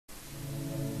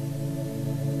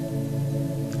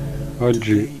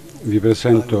Oggi vi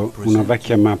presento una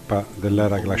vecchia mappa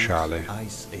dell'era glaciale.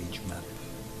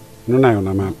 Non è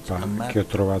una mappa che ho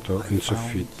trovato in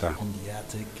soffitta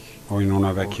o in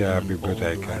una vecchia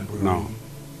biblioteca, no.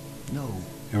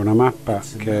 È una mappa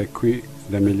che è qui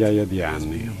da migliaia di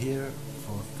anni.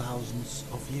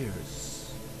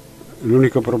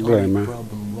 L'unico problema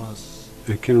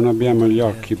è che non abbiamo gli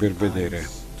occhi per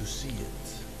vedere.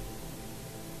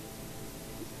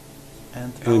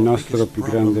 E il nostro più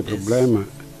grande problema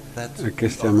è che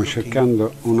stiamo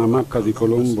cercando una mappa di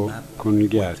Colombo con il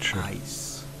ghiaccio,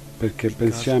 perché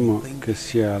pensiamo che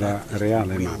sia la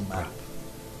reale mappa.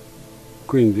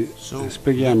 Quindi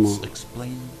spieghiamo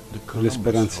le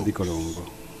speranze di Colombo.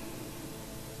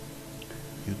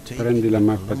 Prendi la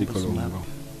mappa di Colombo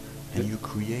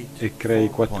e crei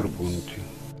 4 punti.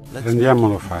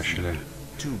 Rendiamolo facile.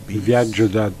 Il viaggio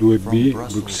da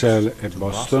 2B, Bruxelles e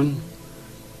Boston,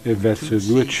 e verso il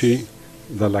 2C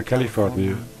dalla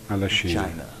California alla Cina.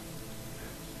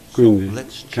 Quindi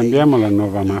cambiamo la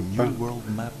nuova mappa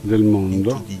del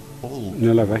mondo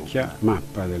nella vecchia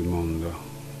mappa del mondo.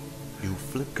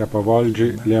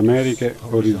 Capovolgi le Americhe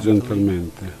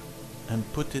orizzontalmente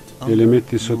e le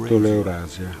metti sotto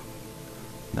l'Eurasia.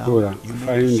 Ora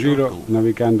fai un giro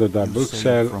navigando da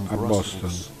Bruxelles a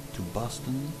Boston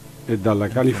e dalla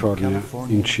California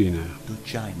in Cina.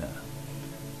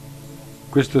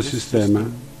 Questo sistema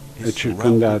è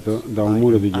circondato da un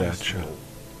muro di ghiaccio,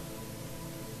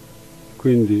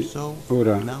 quindi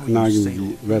ora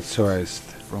navighi verso est,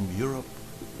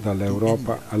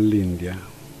 dall'Europa all'India.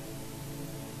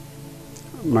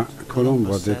 Ma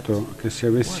Colombo ha detto che se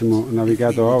avessimo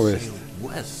navigato a ovest,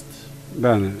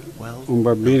 bene, un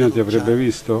bambino ti avrebbe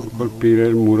visto colpire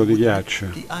il muro di ghiaccio,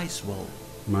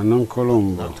 ma non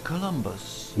Colombo.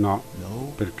 No,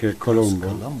 perché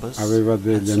Colombo aveva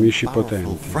degli amici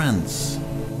potenti.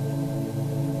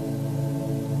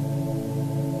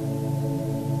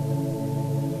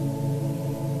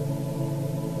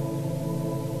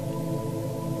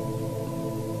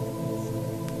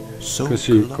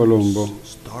 Così Colombo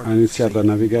ha iniziato a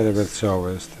navigare verso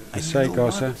ovest e sai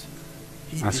cosa?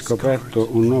 Ha scoperto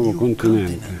un nuovo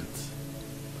continente.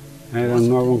 Era un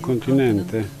nuovo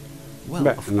continente?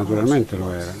 Beh, naturalmente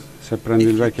lo era. Se prendi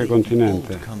il vecchio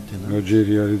continente, lo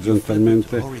giri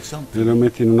orizzontalmente e lo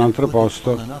metti in un altro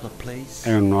posto,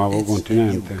 è un nuovo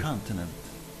continente.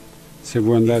 Se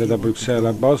vuoi andare da Bruxelles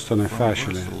a Boston è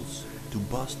facile,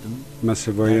 ma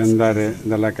se vuoi andare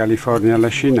dalla California alla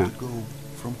Cina,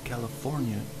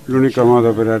 l'unico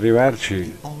modo per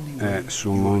arrivarci è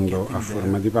su un mondo a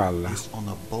forma di palla.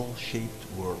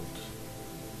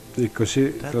 E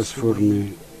così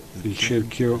trasformi il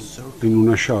cerchio in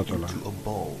una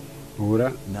ciotola.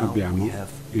 Ora abbiamo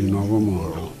il nuovo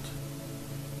mondo.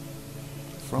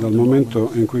 Dal momento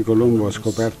in cui Colombo ha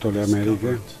scoperto le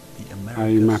Americhe,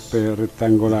 hai mappe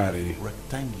rettangolari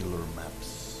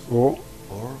o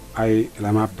hai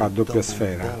la mappa a doppia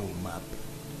sfera.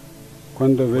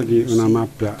 Quando vedi una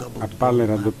mappa a palle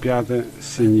raddoppiate,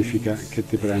 significa che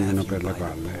ti prendono per le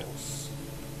palle.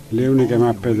 Le uniche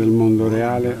mappe del mondo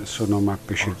reale sono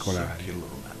mappe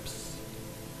circolari.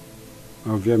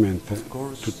 Ovviamente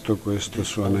tutto questo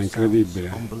suona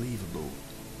incredibile,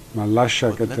 ma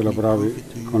lascia che te lo provi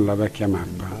con la vecchia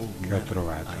mappa che ho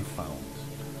trovato.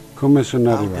 Come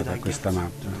sono arrivato a questa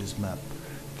mappa?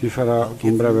 Ti farò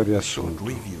un breve riassunto.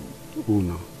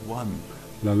 1.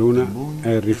 La Luna è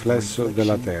il riflesso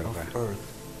della Terra.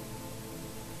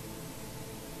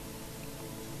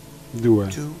 2.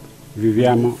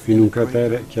 Viviamo in un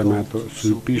cratere chiamato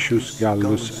Sulpicius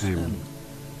Gallus M.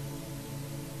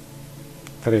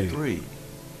 3.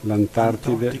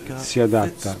 L'Antartide si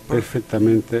adatta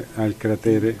perfettamente al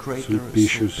cratere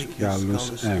Sulpicius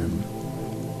Gallus M.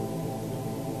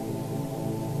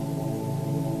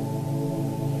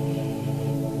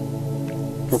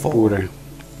 Oppure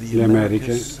le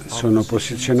Americhe sono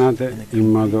posizionate in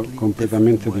modo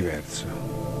completamente diverso.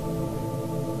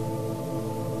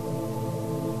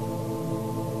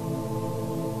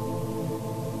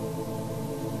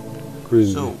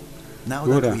 Quindi,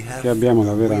 ora che abbiamo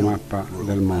la vera mappa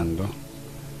del mondo,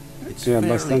 è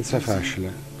abbastanza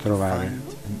facile trovare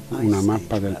una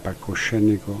mappa del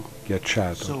palcoscenico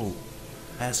ghiacciato.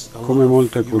 Come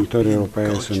molte culture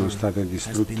europee sono state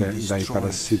distrutte dai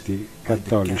parassiti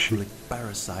cattolici,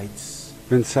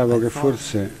 pensavo che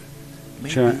forse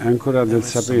c'è ancora del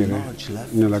sapere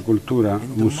nella cultura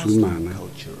musulmana.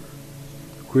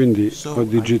 Quindi ho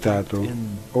digitato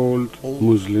Old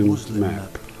Muslim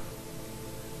Map.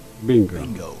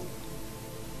 Bingo!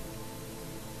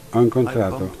 Ho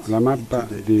incontrato la mappa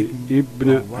di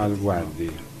Ibn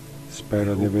al-Wadi,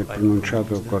 spero di aver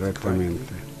pronunciato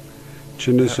correttamente,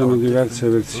 Ce ne sono diverse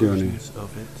versioni,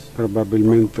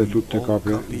 probabilmente tutte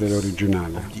copie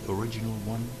dell'originale,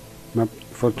 ma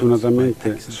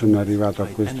fortunatamente sono arrivato a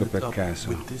questo per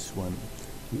caso.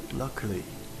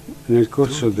 Nel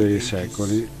corso dei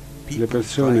secoli le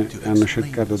persone hanno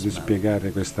cercato di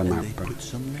spiegare questa mappa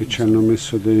e ci hanno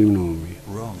messo dei nomi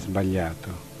sbagliato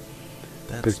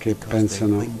perché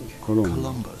pensano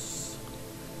Colombo.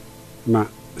 Ma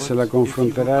se la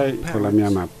confronterai con la mia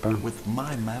mappa,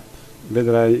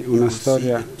 vedrai una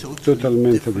storia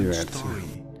totalmente diversa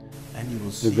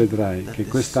e vedrai che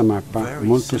questa mappa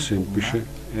molto semplice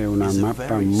è una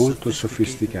mappa molto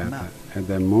sofisticata ed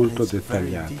è molto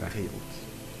dettagliata.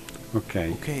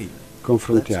 Ok,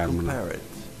 confrontiamola.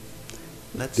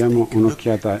 Diamo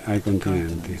un'occhiata ai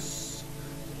continenti.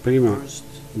 Prima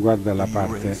guarda la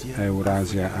parte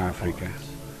Eurasia-Africa.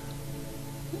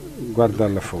 Guarda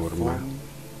la forma.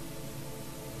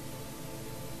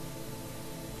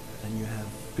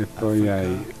 E poi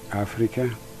hai Africa,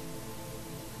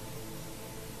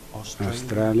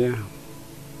 Australia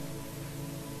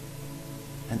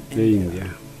e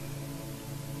India.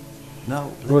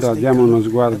 Ora diamo uno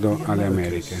sguardo alle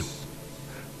Americhe.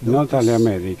 Nota le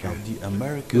Americhe,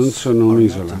 non sono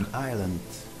un'isola.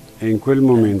 E in quel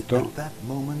momento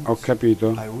ho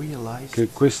capito che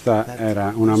questa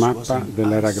era una mappa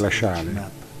dell'era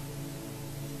glaciale.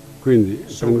 Quindi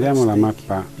prendiamo la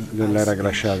mappa dell'era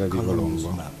glaciale di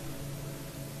Colombo.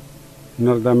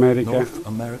 Nord America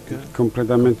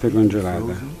completamente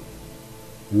congelata.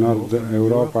 Nord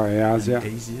Europa e Asia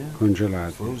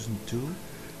congelati.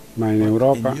 Ma in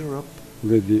Europa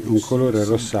vedi un colore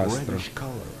rossastro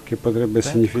che potrebbe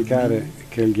significare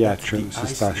che il ghiaccio si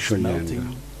sta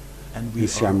sciogliendo e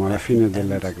siamo alla fine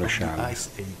dell'era glaciale.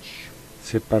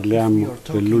 Se parliamo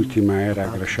dell'ultima era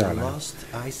glaciale,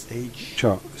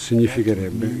 ciò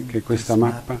significherebbe che questa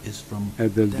mappa è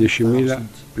del 10.000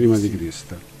 prima di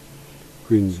Cristo.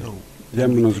 Quindi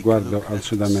diamo uno sguardo al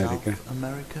Sud America.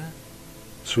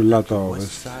 Sul lato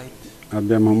ovest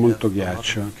abbiamo molto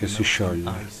ghiaccio che si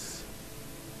scioglie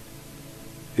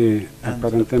e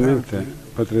apparentemente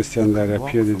potresti andare a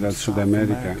piedi dal Sud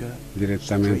America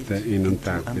direttamente in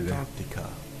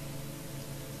Antartide.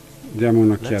 Diamo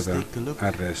un'occhiata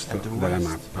al resto della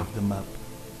mappa.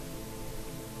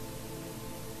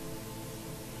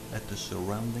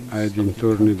 Ai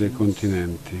dintorni dei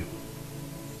continenti,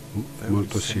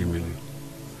 molto simili.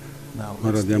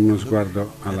 Ora diamo uno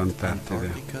sguardo all'Antartide.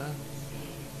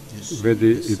 Vedi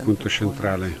il punto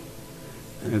centrale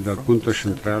e dal punto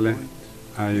centrale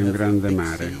hai un grande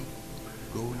mare,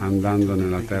 andando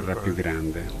nella Terra più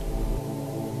grande.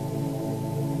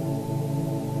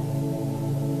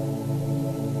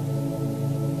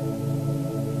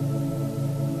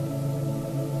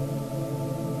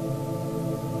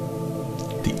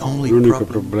 L'unico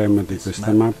problema di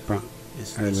questa mappa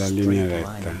è la linea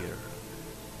retta.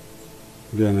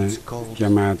 Viene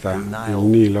chiamata il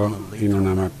Nilo in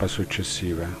una mappa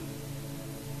successiva.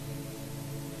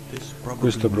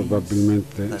 Questo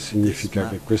probabilmente significa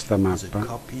che questa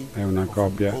mappa è una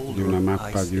copia di una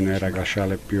mappa di un'era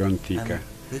glaciale più antica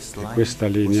e questa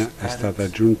linea è stata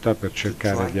aggiunta per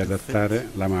cercare di adattare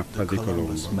la mappa di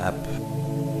Colombo.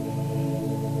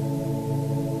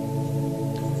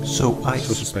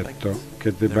 Sospetto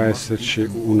che debba esserci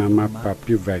una mappa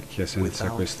più vecchia senza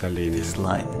questa linea.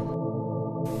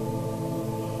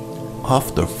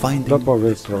 Dopo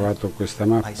aver trovato questa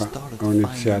mappa, ho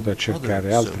iniziato a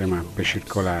cercare altre mappe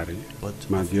circolari,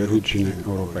 ma di origine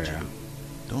europea.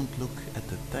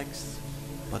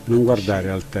 Non guardare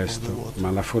al testo, ma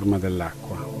alla forma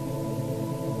dell'acqua.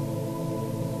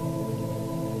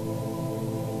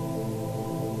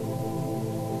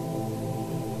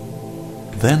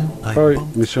 Poi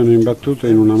mi sono imbattuto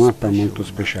in una mappa molto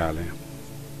speciale,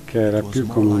 che era più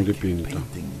come un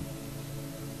dipinto.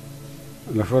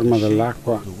 La forma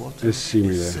dell'acqua è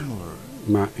simile,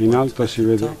 ma in alto si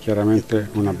vede chiaramente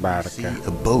una barca,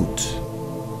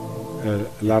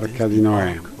 l'arca di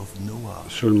Noè,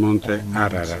 sul monte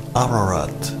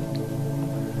Ararat.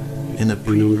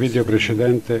 In un video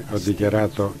precedente ho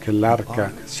dichiarato che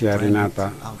l'arca si è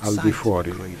arenata al di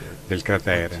fuori del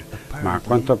cratere, ma a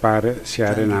quanto pare si è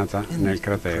arenata nel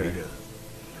cratere.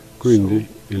 Quindi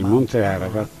il monte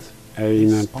Ararat è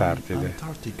in Antartide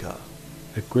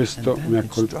e questo mi ha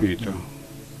colpito.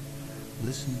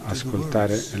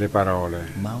 Ascoltare le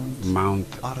parole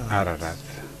Mount Ararat,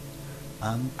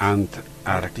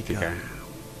 Antarctica,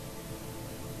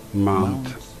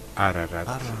 Mount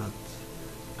Ararat,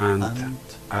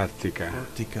 Antarctica.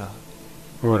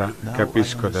 Ora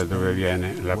capisco da dove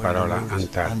viene la parola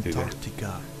Antartide.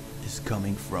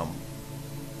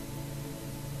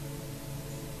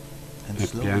 e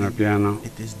piano piano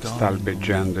sta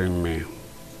albeggiando in me.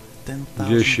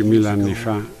 10.000 anni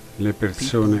fa le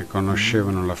persone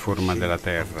conoscevano la forma della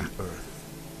Terra,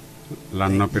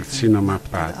 l'hanno persino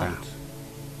mappata.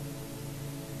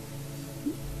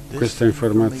 Questa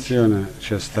informazione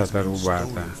ci è stata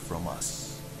rubata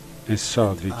e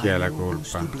so di chi è la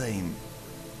colpa.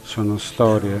 Sono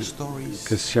storie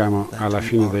che siamo alla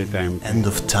fine dei tempi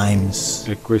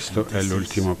e questo è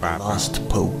l'ultimo Papa.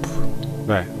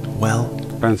 Beh,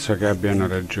 penso che abbiano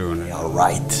ragione.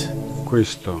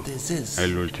 Questo è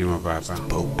l'ultimo Papa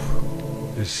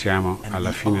e siamo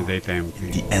alla fine dei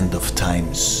tempi,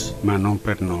 ma non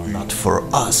per noi.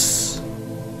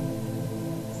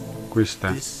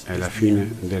 Questa è la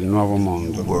fine del nuovo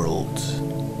mondo.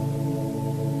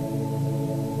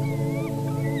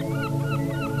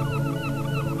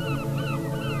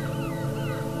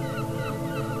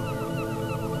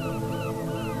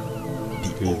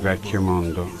 Il vecchio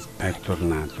mondo è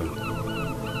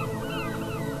tornato.